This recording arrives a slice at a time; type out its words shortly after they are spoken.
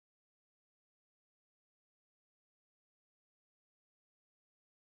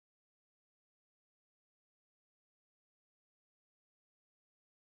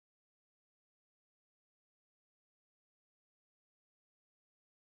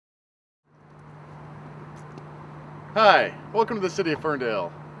Hi, welcome to the City of Ferndale.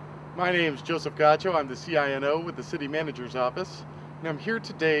 My name is Joseph Gacioch. I'm the CINO with the City Manager's Office, and I'm here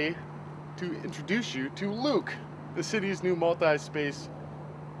today to introduce you to Luke, the city's new multi-space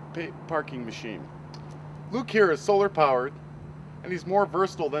parking machine. Luke here is solar powered, and he's more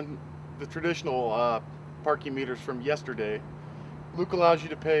versatile than the traditional parking meters from yesterday. Luke allows you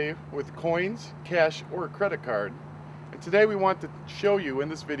to pay with coins, cash, or a credit card. And today we want to show you in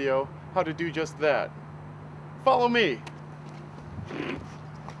this video how to do just that. Follow me.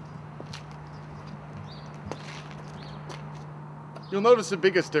 You'll notice the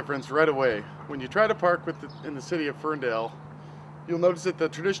biggest difference right away. When you try to park in the city of Ferndale, you'll notice that the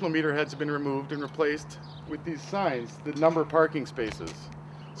traditional meter heads have been removed and replaced with these signs that number parking spaces.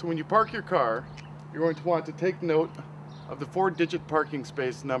 So when you park your car, you're going to want to take note of the 4-digit parking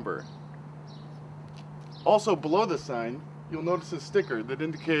space number. Also below the sign, you'll notice a sticker that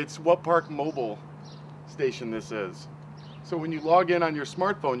indicates what Park Mobile station this is. So when you log in on your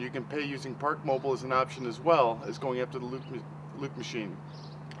smartphone, you can pay using Park Mobile as an option as well as going up to the Luke machine.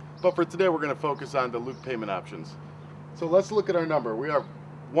 But for today, we're going to focus on the Luke payment options. So let's look at our number. We are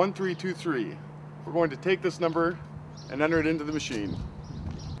 1323. We're going to take this number and enter it into the machine.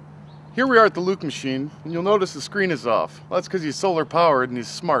 Here we are at the Luke machine, and you'll notice the screen is off. Well, that's because he's solar powered and he's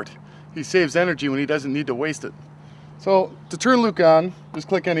smart. He saves energy when he doesn't need to waste it. So to turn Luke on, just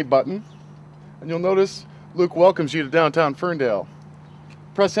click any button, and you'll notice Luke welcomes you to downtown Ferndale.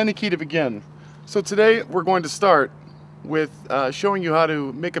 Press any key to begin. So today we're going to start with showing you how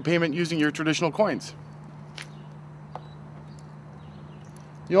to make a payment using your traditional coins.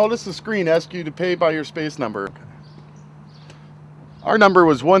 You'll notice the screen asks you to pay by your space number. Our number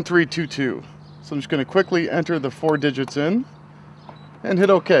was 1322, so I'm just going to quickly enter the 4 digits in and hit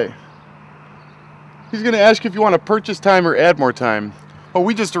OK. He's going to ask you if you want to purchase time or add more time. Oh,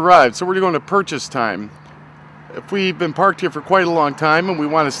 we just arrived, so we're going to purchase time. If we've been parked here for quite a long time and we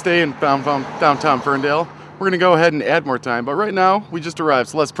want to stay in downtown Ferndale, we're going to go ahead and add more time. But right now, we just arrived,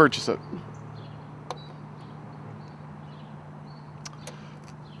 so let's purchase it.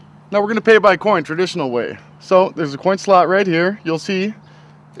 Now we're going to pay by coin, traditional way. So there's a coin slot right here. You'll see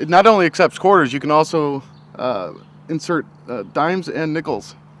it not only accepts quarters, you can also insert dimes and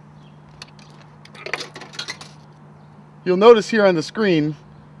nickels. You'll notice here on the screen,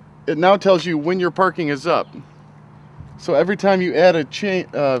 it now tells you when your parking is up. So every time you add a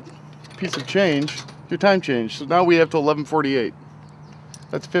piece of change, your time change. So now we have to 11:48.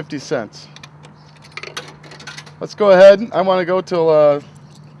 That's 50 cents. Let's go ahead. I want to go till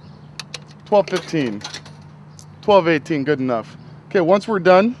 12:15. 12:18, good enough. Okay, once we're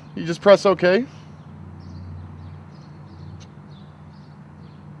done, you just press OK.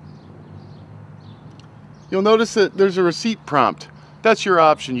 You'll notice that there's a receipt prompt. That's your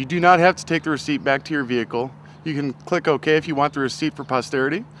option. You do not have to take the receipt back to your vehicle. You can click OK if you want the receipt for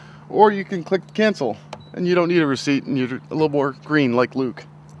posterity, or you can click cancel and you don't need a receipt and you're a little more green like Luke.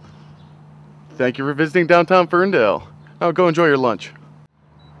 Thank you for visiting downtown Ferndale. Now go enjoy your lunch.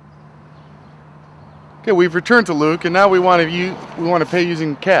 Okay, we've returned to Luke, and now we want to pay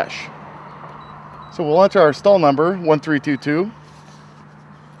using cash. So we'll enter our stall number 1322.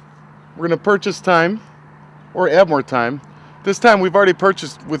 We're going to purchase time or add more time. This time we've already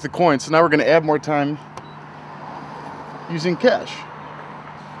purchased with the coin, so now we're going to add more time using cash.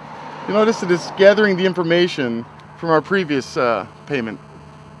 You notice that it's gathering the information from our previous payment.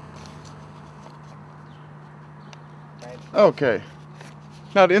 Okay.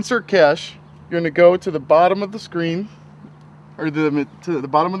 Now to insert cash, you're going to go to the bottom of the screen, or to the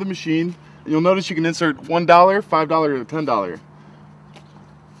bottom of the machine, and you'll notice you can insert $1, $5, or $10.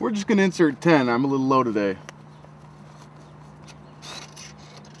 We're just going to insert 10. I'm a little low today.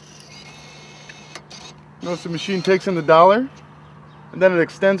 Notice the machine takes in the dollar, and then it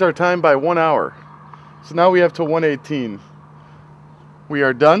extends our time by 1 hour. So now we have till 1:18. We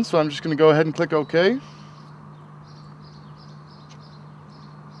are done, so I'm just going to go ahead and click OK.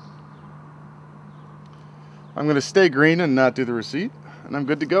 I'm going to stay green and not do the receipt, and I'm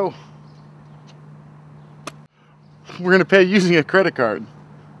good to go. We're going to pay using a credit card.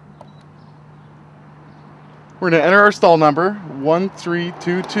 We're going to enter our stall number,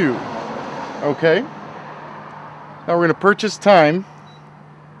 1322. Okay. Now we're going to purchase time.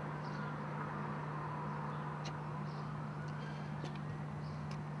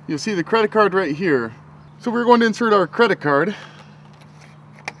 You'll see the credit card right here. So we're going to insert our credit card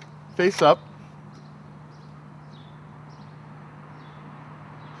face up.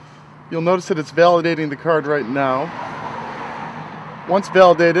 You'll notice that it's validating the card right now. Once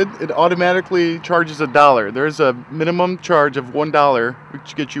validated, it automatically charges $1. There's a minimum charge of $1,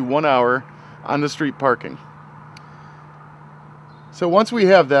 which gets you 1 hour on the street parking. So once we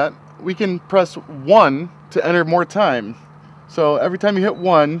have that, we can press 1 to enter more time. So every time you hit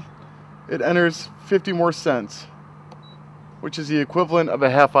 1, it enters 50 more cents, which is the equivalent of a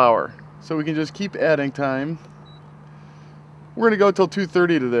half hour. So we can just keep adding time. We're going to go till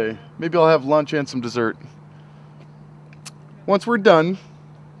 2:30 today. Maybe I'll have lunch and some dessert. Once we're done,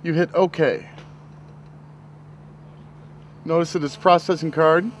 you hit OK. Notice that it's processing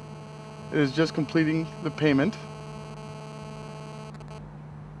card. It is just completing the payment.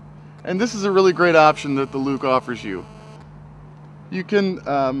 And this is a really great option that the Luke offers you. You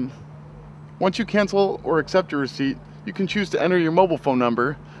can, once you cancel or accept your receipt, you can choose to enter your mobile phone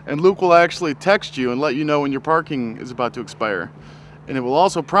number, and Luke will actually text you and let you know when your parking is about to expire. And it will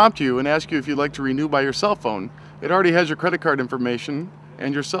also prompt you and ask you if you'd like to renew by your cell phone. It already has your credit card information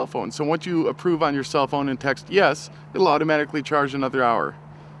and your cell phone. So once you approve on your cell phone and text yes, it'll automatically charge another hour,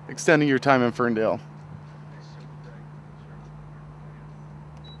 extending your time in Ferndale.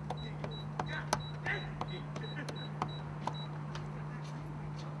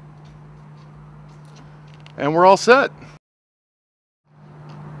 And we're all set.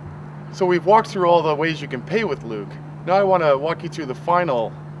 So we've walked through all the ways you can pay with Luke. Now I want to walk you through the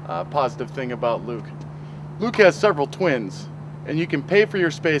final positive thing about Luke. Luke has several twins, and you can pay for your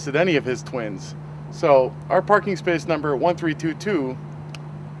space at any of his twins. So our parking space number 1322,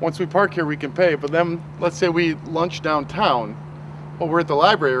 once we park here we can pay, but then let's say we lunch downtown. Well, we're at the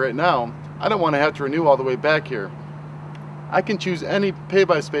library right now. I don't want to have to renew all the way back here. I can choose any pay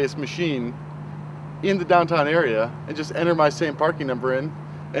by space machine in the downtown area and just enter my same parking number in,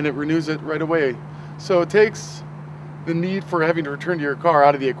 and it renews it right away. So it takes the need for having to return to your car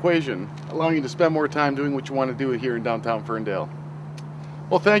out of the equation, allowing you to spend more time doing what you want to do here in downtown Ferndale.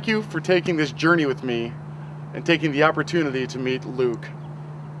 Well, thank you for taking this journey with me and taking the opportunity to meet Luke.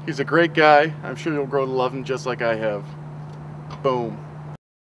 He's a great guy. I'm sure you'll grow to love him just like I have. Boom.